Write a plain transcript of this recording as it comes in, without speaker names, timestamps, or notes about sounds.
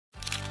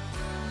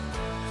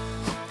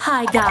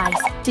Hi guys!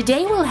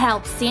 Today we'll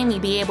help Sammy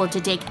be able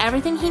to take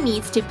everything he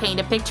needs to paint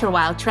a picture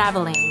while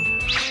traveling.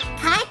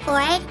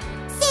 Cardboard?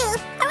 Sue,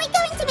 are we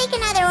going to make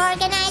another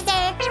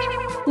organizer?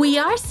 We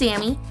are,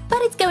 Sammy,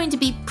 but it's going to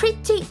be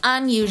pretty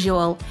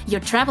unusual.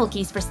 Your travel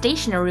case for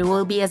stationery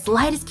will be as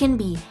light as can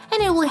be,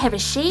 and it will have a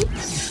shape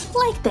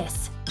like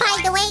this. By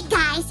the way,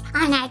 guys,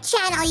 on our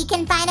channel you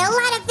can find a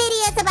lot of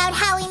videos about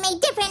how we made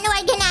different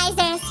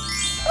organizers.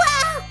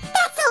 Wow,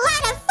 that's a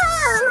lot of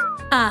fun!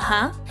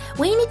 Uh-huh.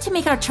 We need to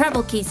make our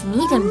travel case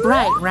neat and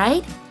bright,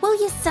 right? We'll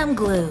use some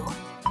glue.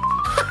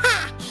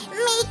 Haha!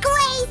 Make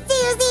way,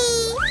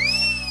 Susie!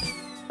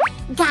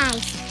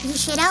 Guys, you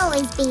should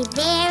always be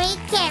very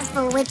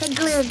careful with the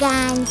glue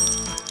gun.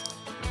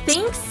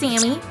 Thanks,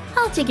 Sammy.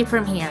 I'll take it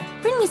from here.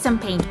 Bring me some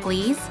paint,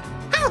 please.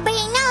 I'll bring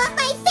all of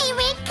my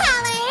favorite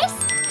colors!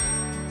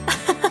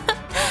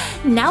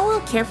 Now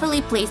we'll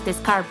carefully place this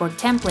cardboard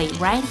template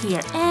right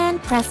here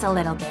and press a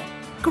little bit.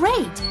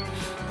 Great!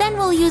 Then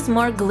we'll use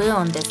more glue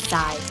on this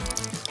side.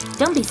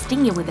 Don't be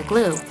stingy with the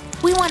glue.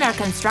 We want our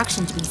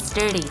construction to be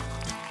sturdy.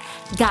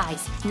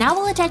 Guys, now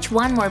we'll attach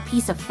one more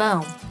piece of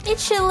foam. It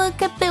should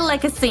look a bit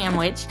like a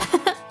sandwich.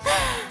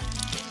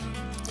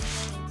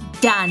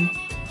 Done!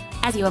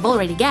 As you have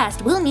already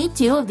guessed, we'll need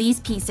 2 of these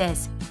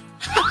pieces.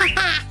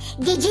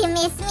 Did you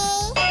miss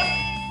me?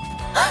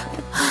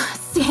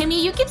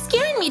 Sammy, you keep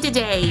scaring me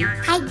today.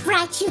 I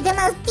brought you the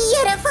most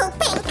beautiful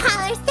paint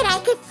colors that I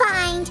could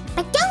find.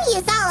 But don't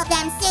use all of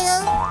them,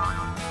 Sue.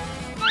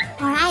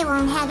 Or I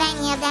won't have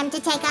any of them to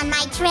take on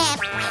my trip.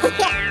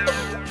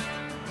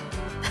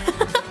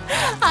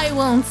 I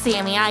won't,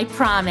 Sammy, I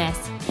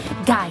promise.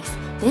 Guys,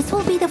 this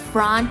will be the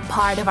front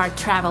part of our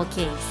travel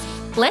case.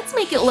 Let's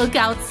make it look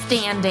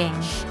outstanding.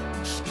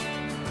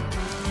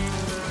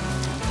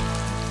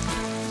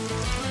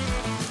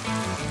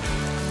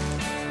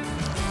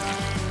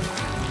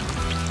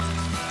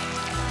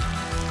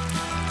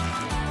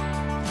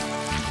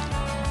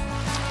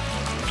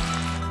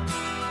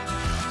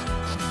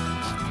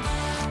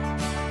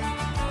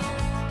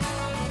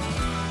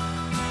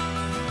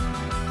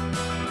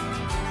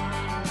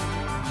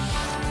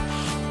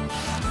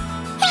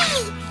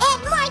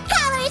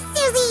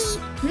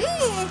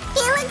 It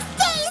looks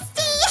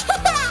tasty!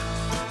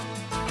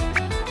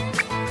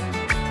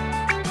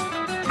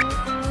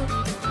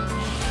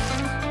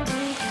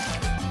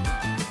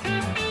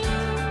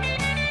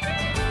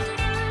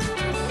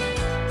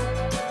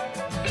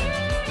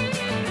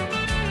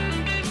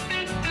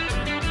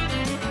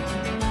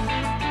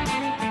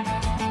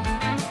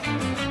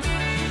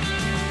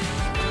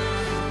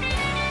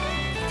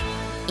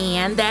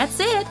 And that's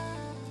it!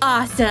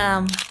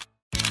 Awesome!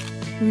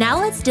 Now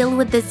let's deal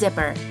with the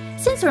zipper.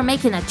 Since we're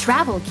making a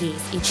travel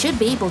case, it should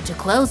be able to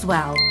close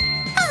well.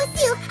 Oh,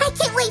 Sue, I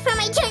can't wait for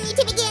my journey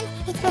to begin.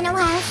 It's been a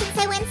while since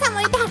I went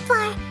somewhere that far.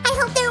 I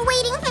hope they're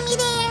waiting for me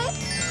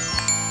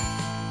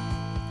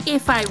there.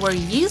 If I were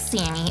you,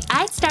 Sammy,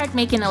 I'd start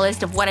making a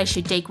list of what I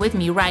should take with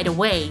me right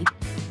away.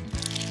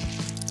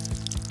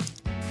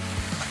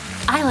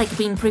 I like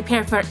being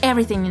prepared for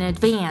everything in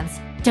advance.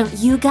 Don't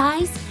you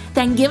guys?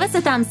 Then give us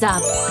a thumbs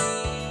up. Oh,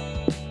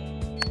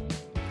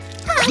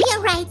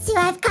 you're right, Sue.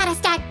 I've got to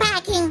start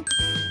packing.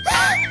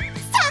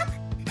 Stop!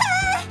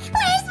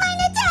 Where's my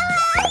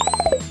Nutella?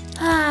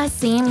 Ah,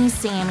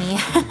 Sammy.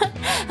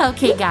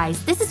 Okay,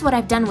 guys, this is what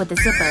I've done with the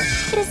zipper.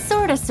 It is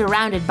sort of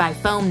surrounded by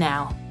foam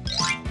now.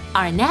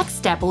 Our next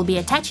step will be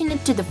attaching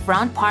it to the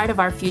front part of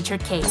our future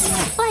case,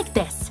 like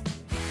this.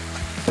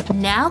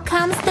 Now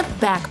comes the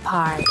back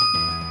part.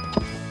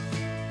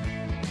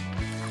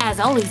 As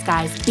always,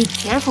 guys, be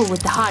careful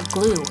with the hot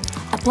glue.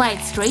 Apply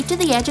it straight to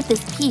the edge of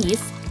this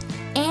piece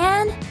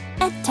and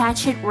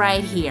attach it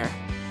right here.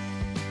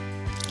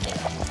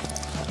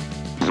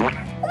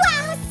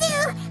 Wow,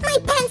 Sue! My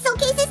pencil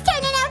case is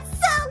turning out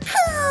so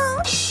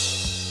cool!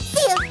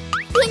 Sue,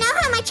 you know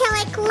how much I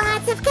like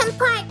lots of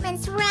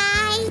compartments,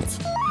 right?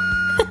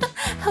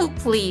 Oh,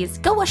 please,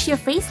 go wash your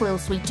face, little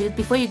sweet tooth,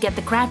 before you get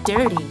the crap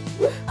dirty.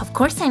 Of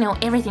course I know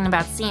everything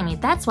about Sammy,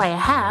 that's why I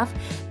have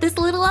this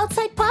little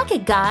outside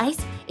pocket, guys.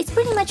 It's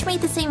pretty much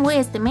made the same way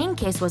as the main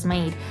case was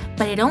made,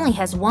 but it only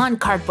has one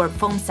cardboard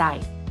foam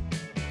side.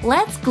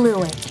 Let's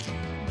glue it.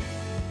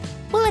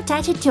 We'll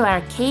attach it to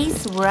our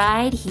case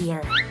right here.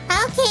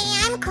 Okay,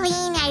 I'm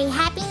clean. Are you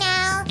happy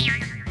now?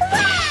 Wow!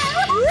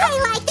 I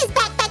like this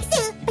backpack,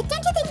 Sue, but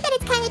don't you think that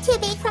it's kind of too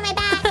big for my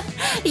bag?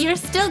 You're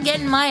still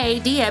getting my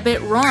idea a bit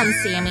wrong,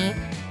 Sammy.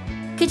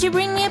 Could you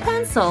bring me a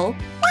pencil?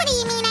 What do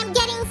you mean I'm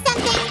getting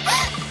something?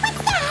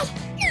 What's that?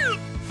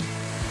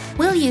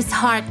 We'll use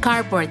hard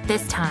cardboard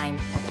this time.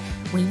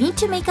 We need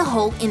to make a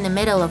hole in the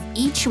middle of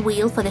each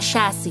wheel for the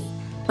chassis,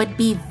 but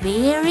be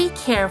very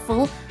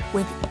careful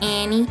with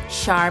any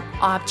sharp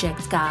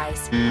objects,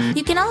 guys.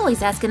 You can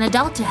always ask an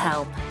adult to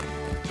help.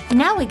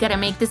 Now we gotta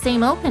make the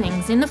same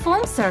openings in the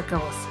foam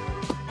circles.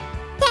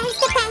 There's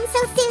the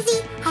pencil,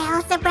 Susie. I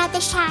also brought the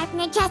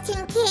sharpener just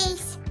in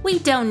case. We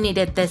don't need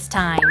it this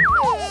time.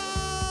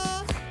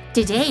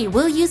 Today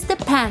we'll use the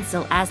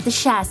pencil as the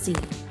chassis.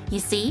 You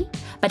see?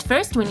 But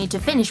first we need to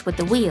finish with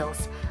the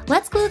wheels.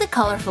 let's glue the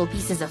colorful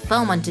pieces of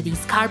foam onto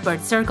these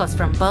cardboard circles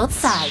from both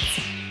sides.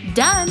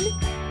 Done! Sue,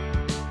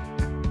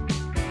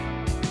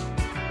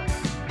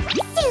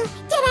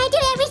 did I do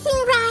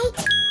everything right?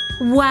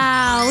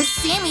 Wow,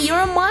 Sammy, you're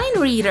a mind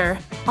reader!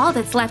 All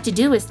that's left to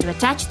do is to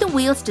attach the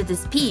wheels to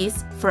this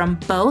piece from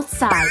both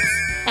sides.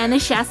 And the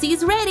chassis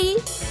is ready!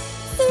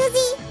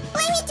 Susie,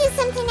 let me do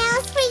something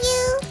else for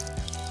you.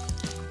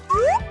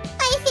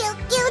 I feel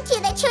guilty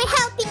that you're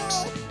helping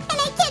me, and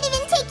I can't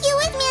even take you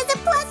with me as a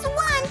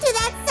 +1 to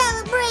that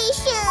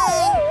celebration.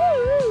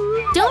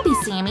 Don't be,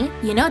 Sammy.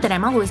 You know that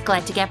I'm always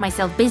glad to get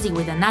myself busy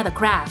with another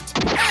craft.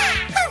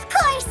 Of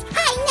course,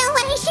 I know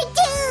what I should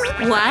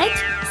do. What?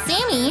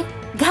 Sammy?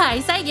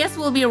 Guys, I guess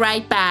we'll be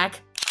right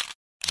back.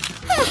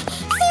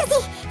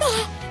 Susie,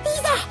 there,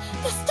 these are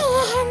the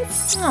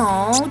stands.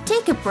 Oh,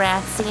 take a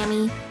breath,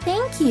 Sammy.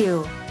 Thank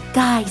you.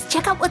 Guys,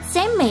 check out what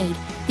Sam made.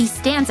 These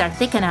stands are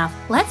thick enough.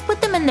 Let's put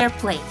them in their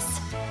place.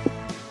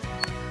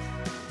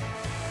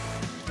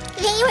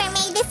 They were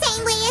made the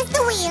same way as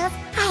the wheels.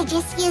 I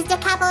just used a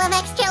couple of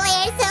extra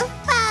layers of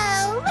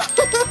foam.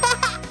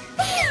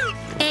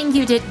 And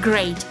you did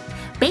great.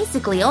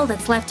 Basically, all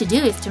that's left to do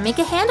is to make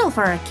a handle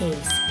for our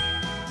case.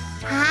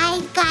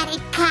 I've got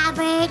it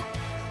covered.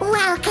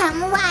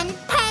 Welcome, one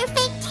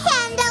perfect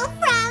handle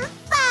from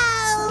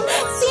foam.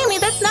 Sammy,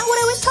 that's not what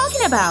I was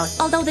talking about.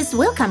 Although this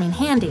will come in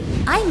handy.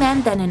 I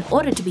meant that in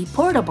order to be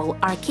portable,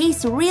 our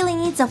case really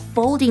needs a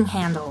folding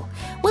handle.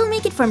 We'll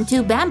make it from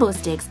 2 bamboo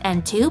sticks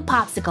and 2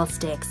 popsicle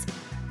sticks.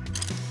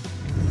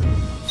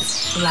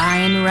 Fly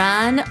and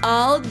run,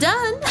 all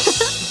done.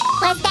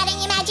 Was that a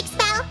new magic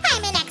spell?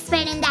 I'm an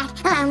expert in that.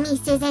 Allow me,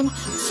 Susan.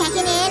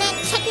 Checking in and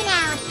checking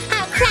out.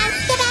 Our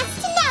craft's the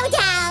best, no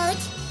doubt.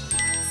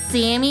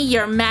 Sammy,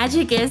 your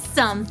magic is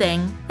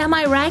something. Am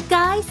I right,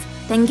 guys?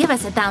 Then give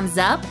us a thumbs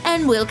up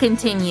and we'll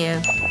continue.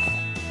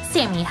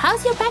 Sammy,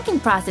 how's your packing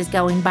process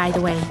going, by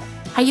the way?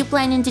 Are you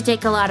planning to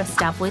take a lot of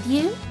stuff with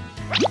you?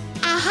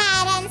 A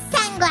hat and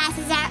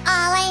sunglasses are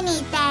all I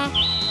need there.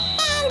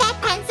 And that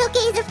pencil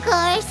case, of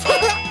course.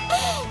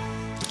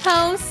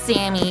 Oh,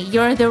 Sammy,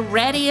 you're the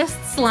readiest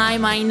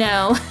slime I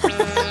know.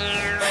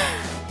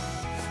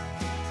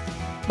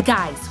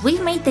 Guys,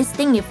 we've made this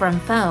thingy from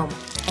foam,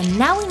 and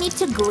now we need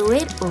to glue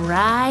it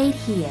right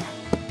here.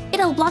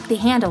 It'll block the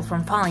handle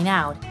from falling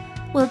out.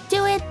 We'll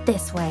do it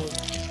this way.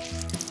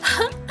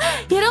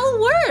 It all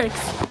works!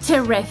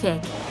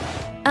 Terrific!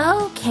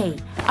 Okay,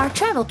 our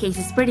travel case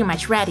is pretty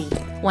much ready.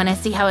 Wanna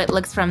see how it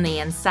looks from the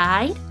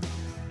inside?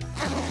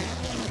 Wow,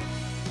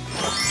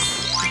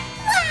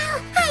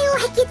 I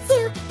like it,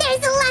 Sue.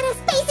 There's a lot of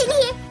space in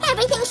here.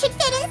 Everything should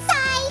fit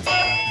inside.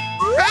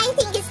 I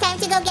think it's time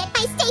to go get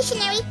my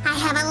stationery. I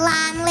have a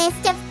long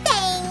list of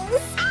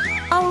things.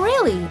 Oh,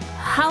 really?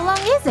 How long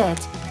is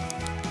it?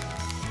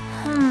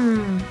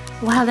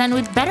 Well, then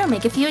we'd better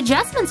make a few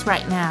adjustments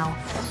right now.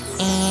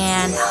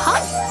 And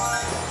hop!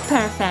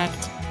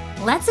 Perfect.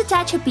 Let's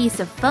attach a piece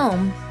of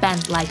foam,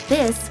 bent like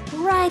this,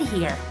 right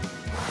here.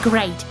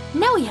 Great!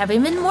 Now we have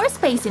even more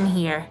space in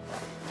here.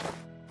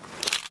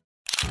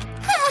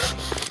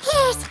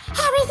 Here's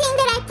everything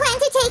that I plan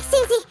to take,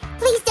 Susie.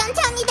 Please don't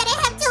tell me that I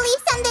have to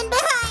leave something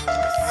behind.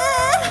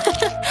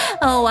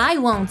 Oh, I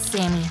won't,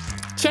 Sammy.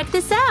 Check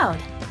this out.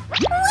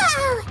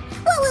 Wow!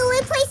 What will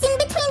we place in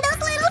between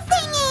those little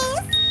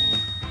thingies?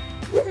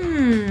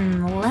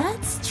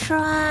 Let's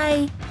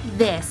try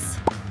this.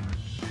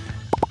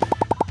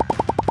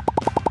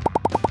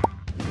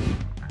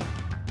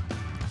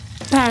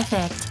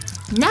 Perfect.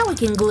 Now we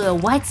can glue a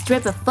white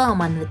strip of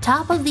foam on the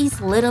top of these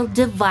little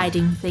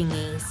dividing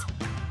thingies.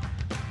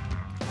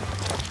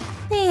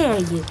 There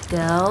you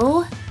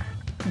go.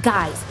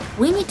 Guys,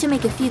 we need to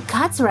make a few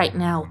cuts right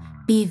now.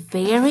 Be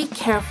very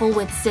careful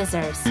with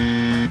scissors.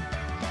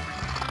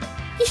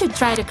 You should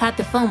try to cut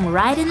the foam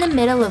right in the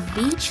middle of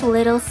each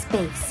little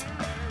space.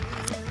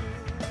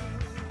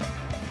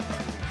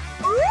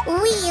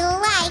 We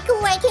like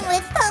working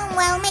with foam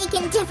while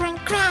making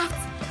different crafts.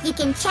 You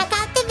can check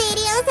out the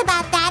videos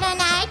about that on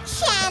our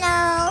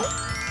channel.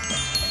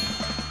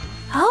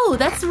 Oh,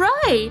 that's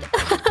right!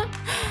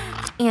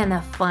 And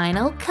the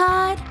final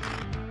cut.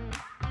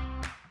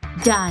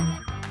 Done.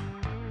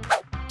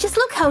 Just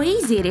look how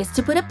easy it is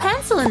to put a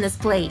pencil in this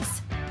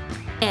place.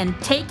 And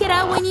take it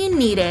out when you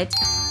need it.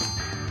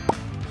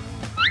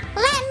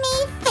 Let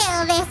me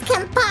fill this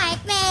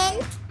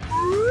compartment.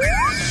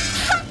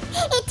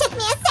 It took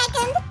me a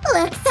second.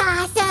 Looks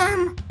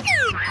awesome.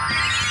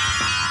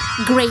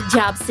 Great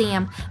job,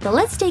 Sam. But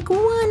let's take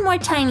one more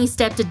tiny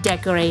step to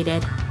decorate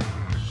it.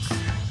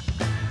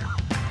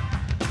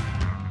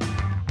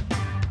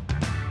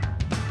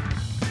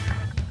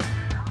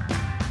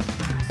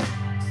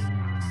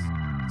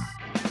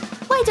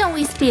 Why don't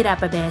we speed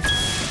up a bit?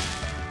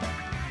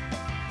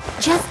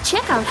 Just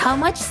check out how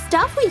much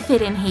stuff we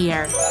fit in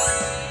here.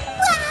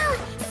 Wow!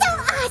 So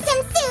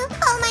awesome, Sue!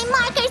 All my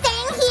markers are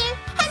in here,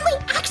 and we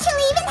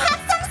actually even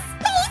have some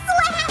space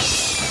left!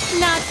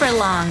 Not for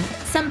long.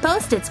 Some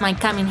Post-its might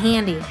come in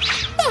handy.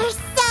 They're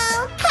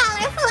so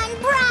colorful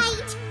and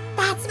bright!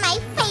 That's my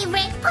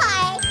favorite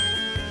part!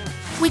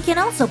 We can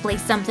also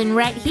place something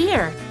right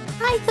here.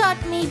 I thought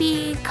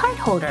maybe card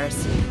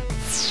holders.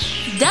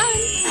 Done!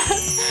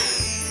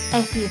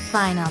 A few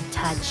final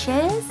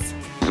touches.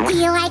 Do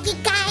you like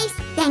it, guys?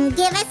 Then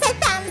give us a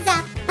thumbs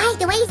up. By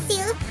the way,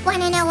 Sue,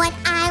 wanna know what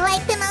I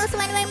like the most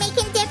when we're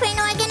making different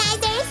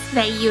organizers?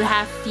 That you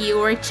have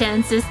fewer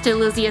chances to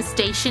lose your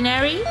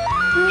stationery?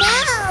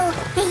 No!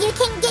 That you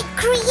can get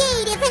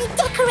creative and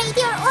decorate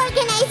your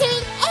organizer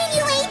in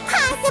any way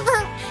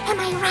possible! Am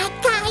I right,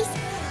 guys?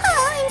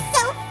 Oh, I'm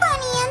so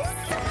funny and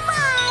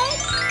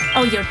smart!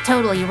 Oh, you're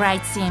totally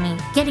right, Sammy.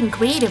 Getting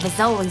creative is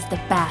always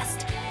the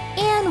best.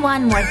 And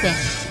one more thing.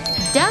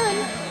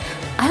 Done!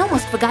 I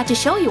almost forgot to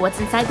show you what's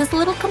inside this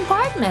little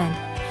compartment.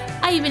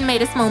 I even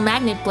made a small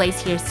magnet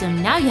place here, so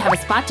now you have a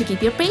spot to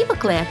keep your paper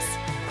clips.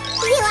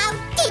 You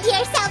outdid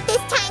yourself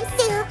this time,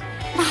 Sue!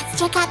 Let's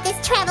check out this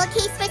travel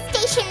case for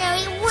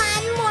stationery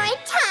one more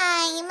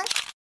time!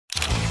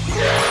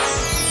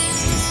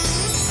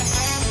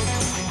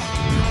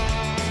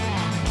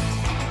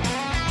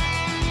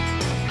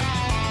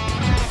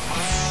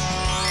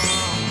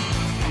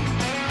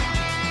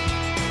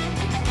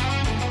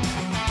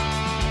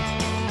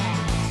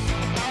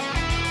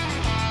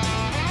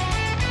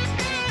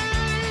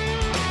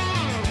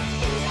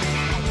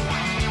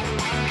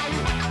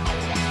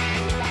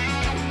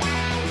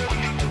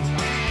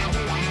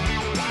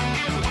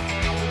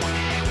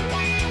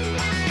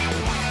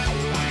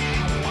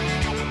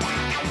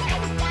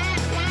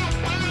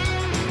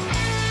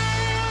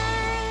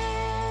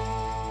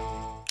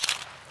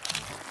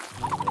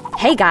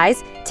 Hey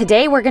guys,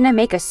 today we're gonna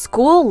make a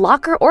school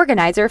locker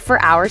organizer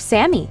for our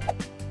Sammy.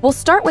 We'll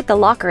start with the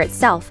locker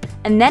itself,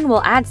 and then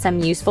we'll add some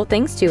useful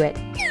things to it.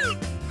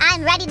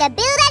 I'm ready to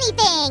build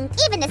anything,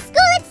 even the school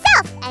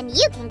itself, and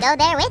you can go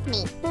there with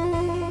me.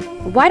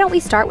 Why don't we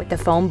start with the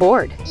foam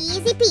board?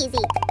 Easy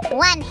peasy.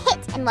 One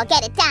hit and we'll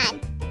get it done.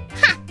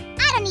 Ha!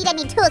 I don't need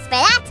any tools for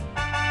that.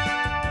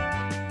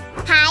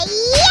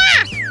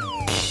 Hi-ya!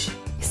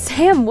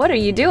 Sam, what are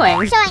you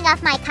doing? Showing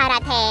off my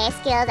karate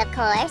skills, of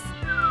course.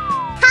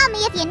 Call me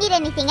if you need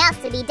anything else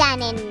to be done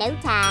in no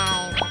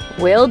time.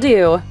 Will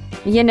do.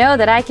 You know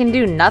that I can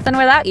do nothing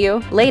without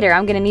you. Later,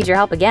 I'm gonna need your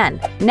help again.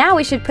 Now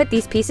we should put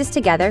these pieces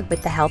together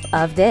with the help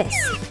of this.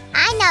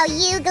 I know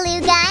you,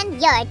 glue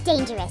gun. You're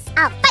dangerous.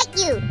 I'll fight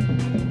you.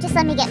 Just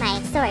let me get my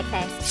sword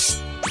first.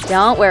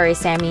 Don't worry,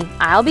 Sammy.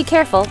 I'll be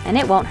careful, and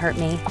it won't hurt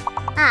me.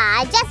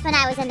 Ah, just when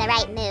I was in the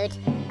right mood.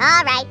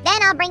 All right,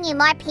 then I'll bring you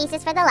more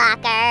pieces for the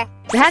locker.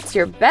 That's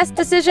your best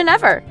decision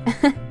ever.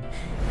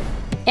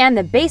 And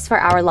the base for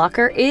our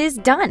locker is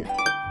done.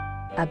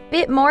 A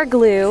bit more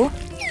glue.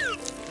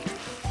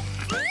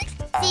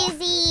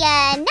 Susie,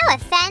 no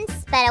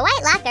offense, but a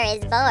white locker is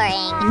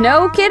boring.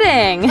 No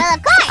kidding. Well,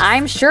 of course.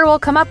 I'm sure we'll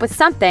come up with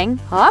something.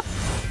 Hop.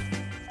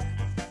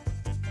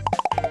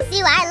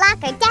 Sue, our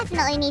locker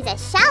definitely needs a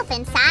shelf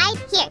inside.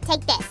 Here,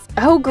 take this.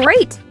 Oh,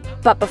 great.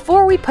 But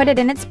before we put it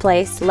in its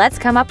place, let's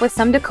come up with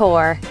some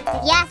decor.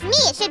 If you ask me,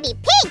 it should be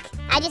pink.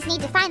 I just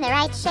need to find the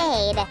right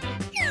shade.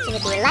 Should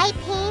it be light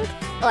pink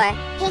or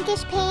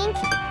pinkish pink?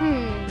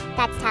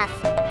 That's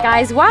tough.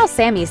 Guys, while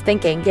Sammy's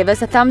thinking, give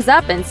us a thumbs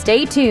up and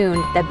stay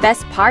tuned. The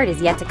best part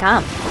is yet to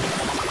come.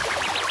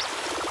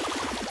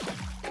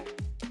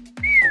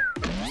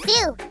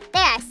 Sue,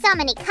 there are so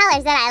many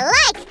colors that I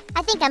like.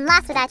 I think I'm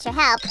lost without your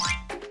help.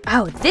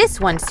 Oh, this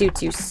one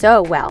suits you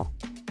so well.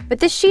 But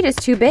this sheet is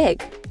too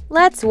big.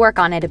 Let's work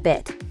on it a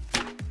bit.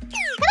 Come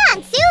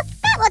on, Sue.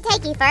 That will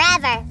take you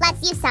forever.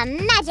 Let's use some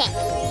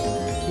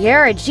magic.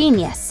 You're a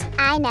genius.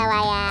 I know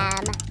I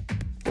am.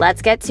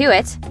 Let's get to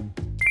it.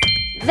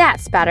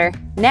 That's better.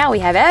 Now we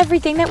have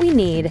everything that we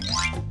need.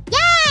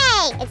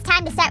 Yay! It's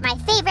time to start my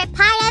favorite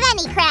part of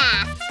any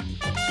craft.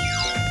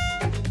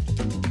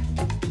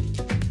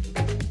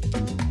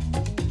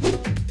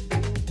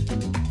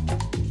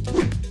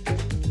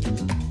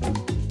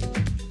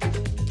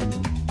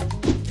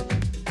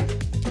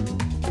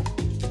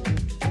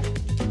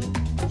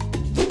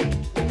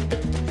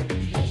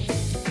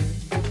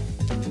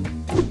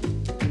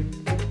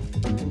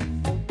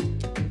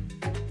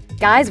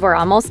 Guys, we're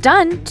almost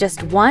done.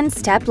 Just one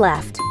step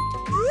left.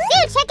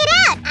 Sue, check it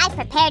out! I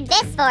prepared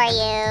this for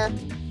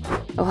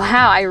you.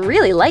 Wow, I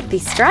really like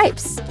these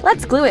stripes.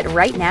 Let's glue it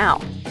right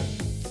now.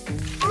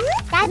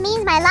 That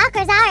means my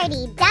locker's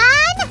already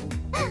done?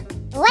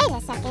 Wait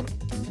a second.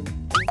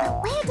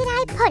 Where did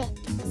I put it?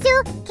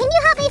 Sue, can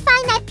you help me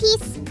find that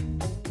piece?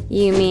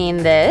 You mean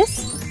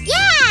this?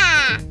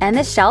 Yeah! And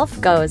the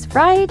shelf goes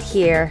right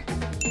here.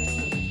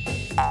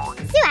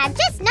 Sue, I've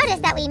just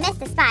noticed that we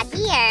missed a spot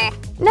here.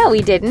 No,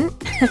 we didn't.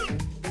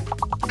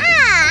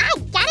 I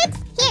got it!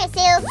 Here,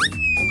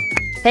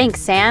 Sue. Thanks,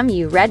 Sam.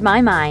 You read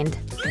my mind.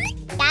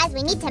 Guys,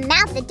 we need to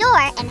mount the door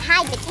and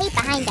hide the tape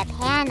behind the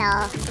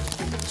panel.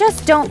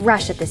 Just don't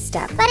rush at this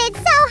step. But it's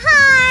so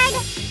hard!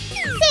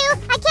 Sue,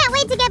 I can't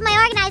wait to get my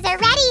organizer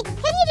ready.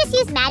 Can you just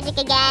use magic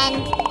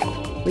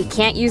again? We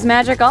can't use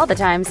magic all the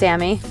time,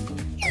 Sammy.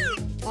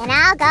 Then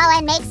I'll go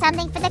and make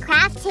something for the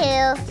craft, too.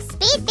 To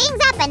speed things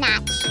up a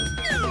notch.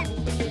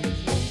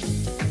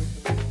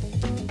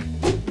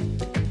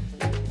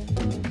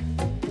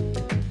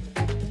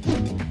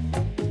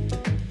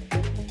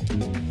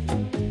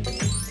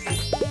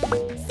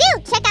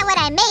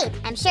 made.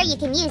 I'm sure you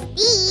can use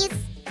these.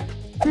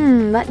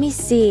 Let me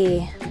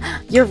see.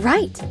 You're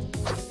right.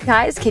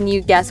 Guys, can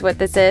you guess what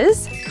this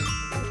is?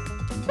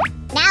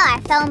 Now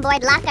our foam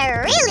board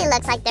locker really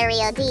looks like the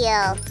real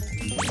deal.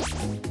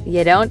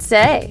 You don't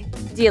say.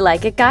 Do you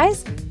like it,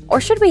 guys? Or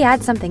should we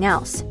add something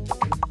else?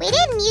 We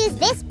didn't use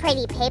this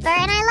pretty paper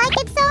and I like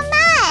it so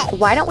much.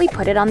 Why don't we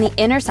put it on the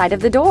inner side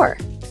of the door?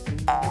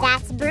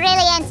 That's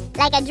brilliant,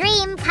 like a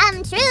dream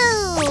come true.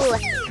 Oh,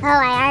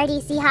 I already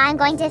see how I'm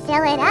going to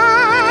fill it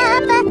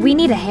up. We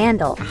need a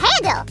handle. A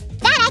handle?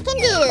 That I can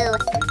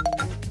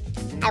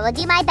do. I will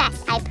do my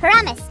best, I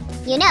promise.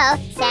 You know,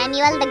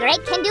 Samuel the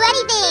Great can do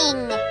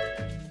anything.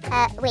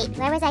 Wait,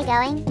 where was I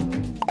going?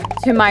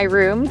 To my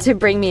room to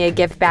bring me a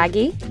gift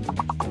baggie.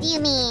 Do you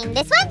mean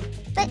this one?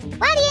 But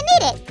why do you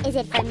need it? Is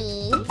it for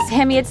me?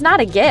 Sammy, it's not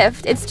a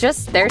gift. It's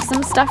just there's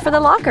some stuff for the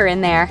locker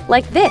in there.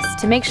 Like this,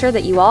 to make sure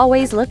that you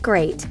always look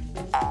great. So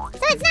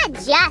it's not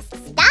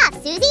just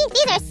stuff, Susie.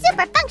 These are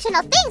super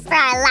functional things for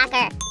our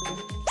locker.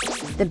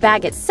 The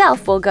bag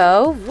itself will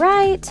go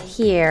right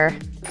here.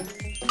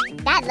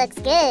 That looks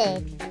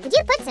good. Could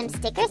you put some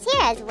stickers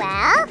here as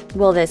well?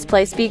 Will this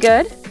place be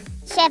good?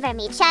 Shiver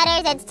me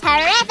chutters, it's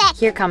terrific!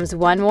 Here comes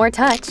one more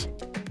touch.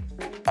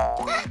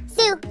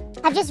 Sue,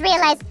 I've just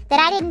realized that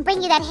I didn't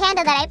bring you that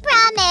handle that I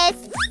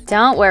promised.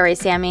 Don't worry,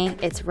 Sammy.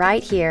 It's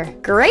right here.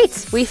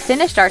 Great! We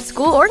finished our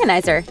school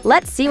organizer.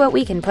 Let's see what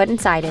we can put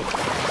inside it.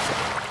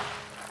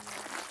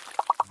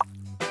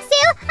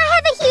 Sue, I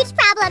have a huge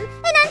problem.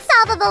 An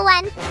unsolvable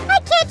one. I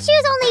can't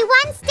choose only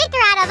one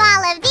sticker out of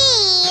all of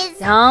these.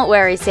 Don't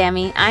worry,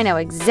 Sammy. I know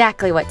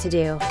exactly what to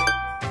do.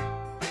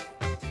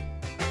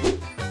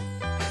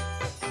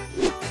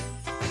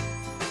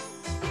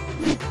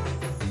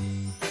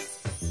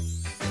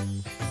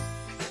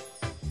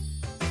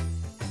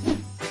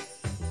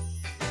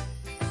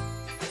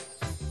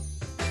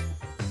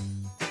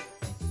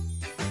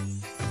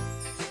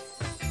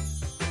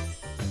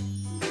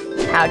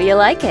 How do you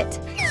like it?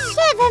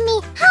 Shiver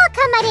me, how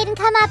come I didn't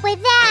come up with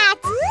that?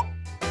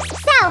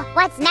 So,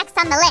 what's next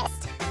on the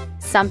list?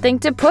 Something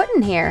to put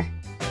in here.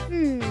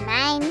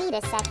 I need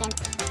a second.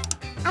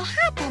 I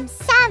had them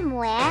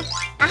somewhere.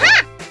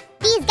 Aha!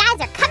 These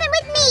guys are coming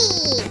with me!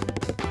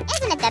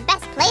 Isn't it the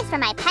best place for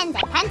my pens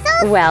and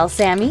pencils? Well,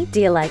 Sammy, do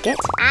you like it?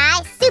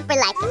 I super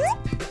like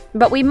it.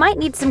 But we might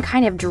need some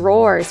kind of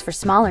drawers for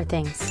smaller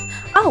things.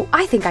 Oh,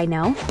 I think I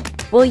know.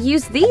 We'll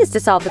use these to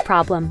solve the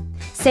problem.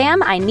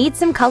 Sam, I need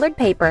some colored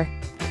paper.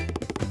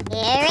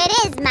 Here it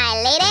is,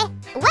 my lady.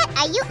 What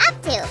are you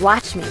up to?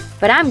 Watch me,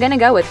 but I'm gonna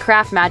go with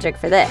craft magic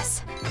for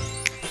this.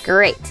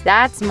 Great,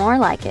 that's more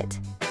like it.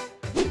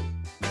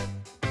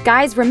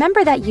 Guys,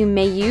 remember that you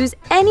may use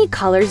any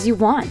colors you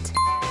want.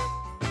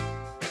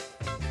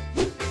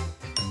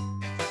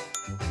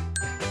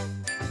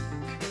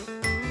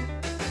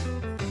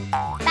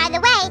 By the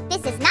way,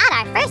 this is not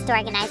our first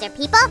organizer,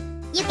 people.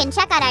 You can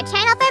check out our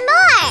channel for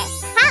more.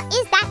 How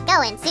is that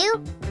going,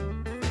 Sue?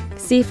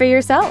 See for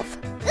yourself.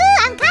 Ooh,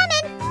 I'm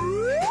coming!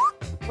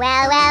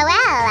 Well,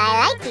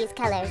 I like these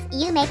colors.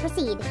 You may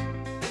proceed.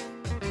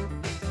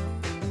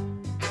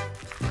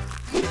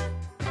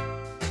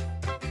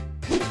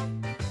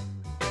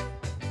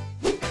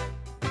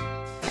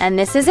 And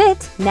this is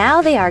it.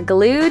 Now they are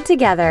glued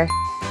together.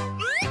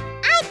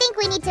 I think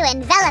we need to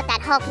envelop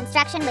that whole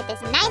construction with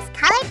this nice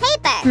colored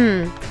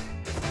paper.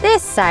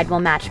 This side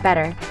will match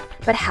better.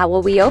 But how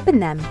will we open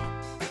them?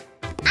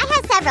 I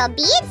have several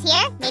beads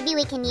here. Maybe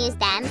we can use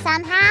them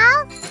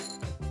somehow.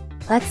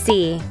 Let's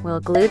see. We'll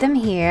glue them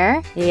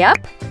here.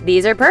 Yep,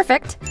 these are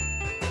perfect.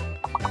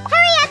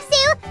 Hurry up,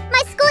 Sue!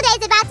 My school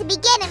day's about to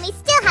begin and we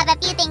still have a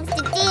few things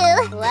to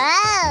do.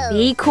 Whoa!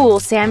 Be cool,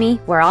 Sammy.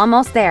 We're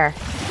almost there.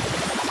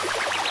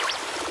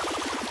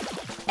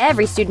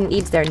 Every student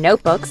needs their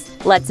notebooks.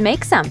 Let's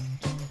make some.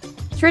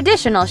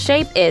 Traditional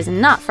shape is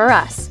not for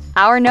us.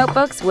 Our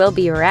notebooks will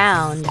be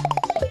round.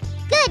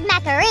 Good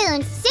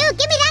macaroons! Sue,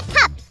 give me that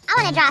cup!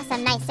 I want to draw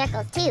some nice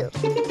circles too.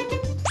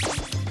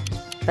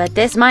 But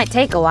this might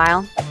take a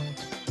while.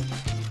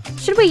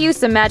 Should we use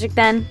some magic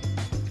then?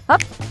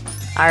 Up,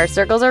 our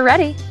circles are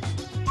ready.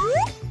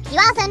 You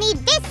also need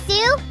this,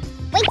 Sue!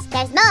 Wait,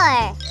 there's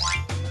more!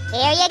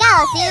 Here you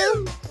go,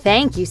 Sue!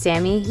 Thank you,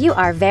 Sammy. You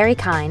are very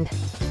kind.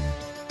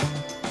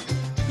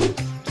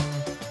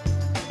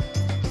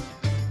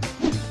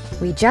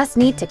 We just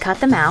need to cut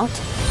them out.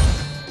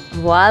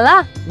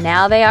 Voila!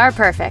 Now they are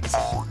perfect.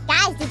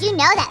 Guys, did you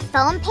know that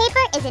foam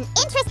paper is an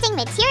interesting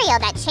material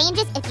that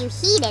changes if you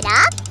heat it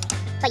up?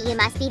 But you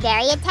must be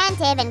very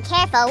attentive and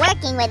careful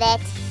working with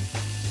it.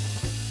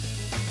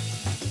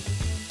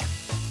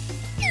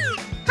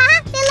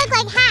 Haha, they look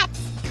like hats!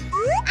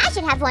 I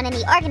should have one in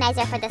the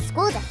organizer for the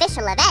school's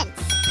official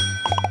events.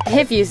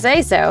 If you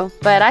say so,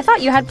 but I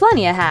thought you had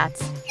plenty of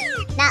hats.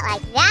 Not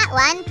like that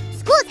one.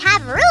 Schools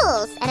have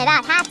rules, and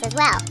about hats as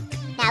well.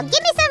 Now give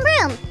me some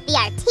room. The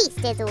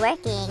artiste is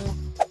working.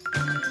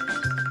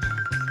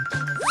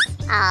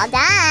 All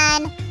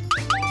done.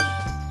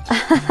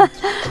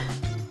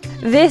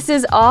 This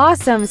is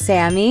awesome,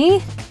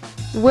 Sammy.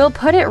 We'll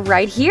put it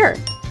right here.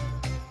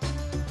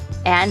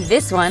 And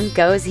this one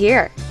goes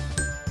here.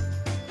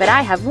 But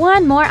I have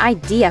one more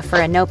idea for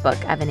a notebook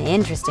of an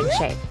interesting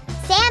shape.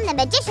 Sam the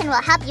magician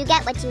will help you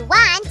get what you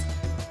want.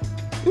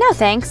 No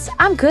thanks,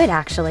 I'm good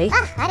actually.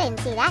 I didn't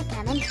see that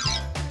coming.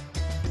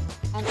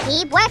 And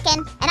keep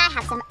working, and I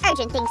have some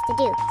urgent things to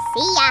do.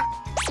 See ya!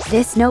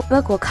 This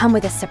notebook will come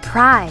with a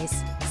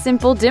surprise.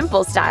 Simple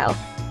Dimple style.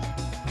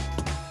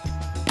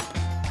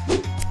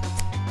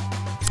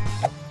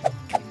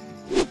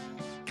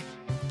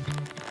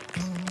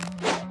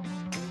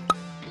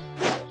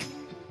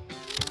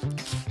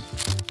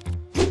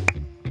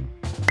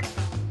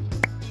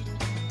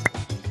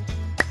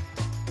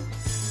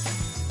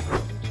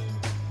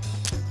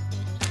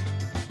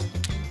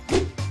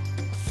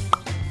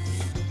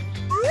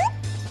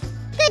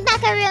 Good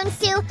macaroon,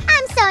 Sue.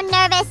 I'm so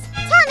nervous.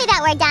 Tell me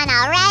that we're done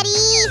already.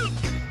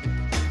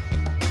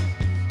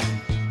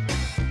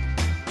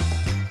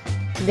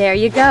 There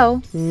you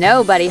go.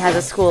 Nobody has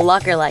a school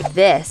locker like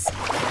this.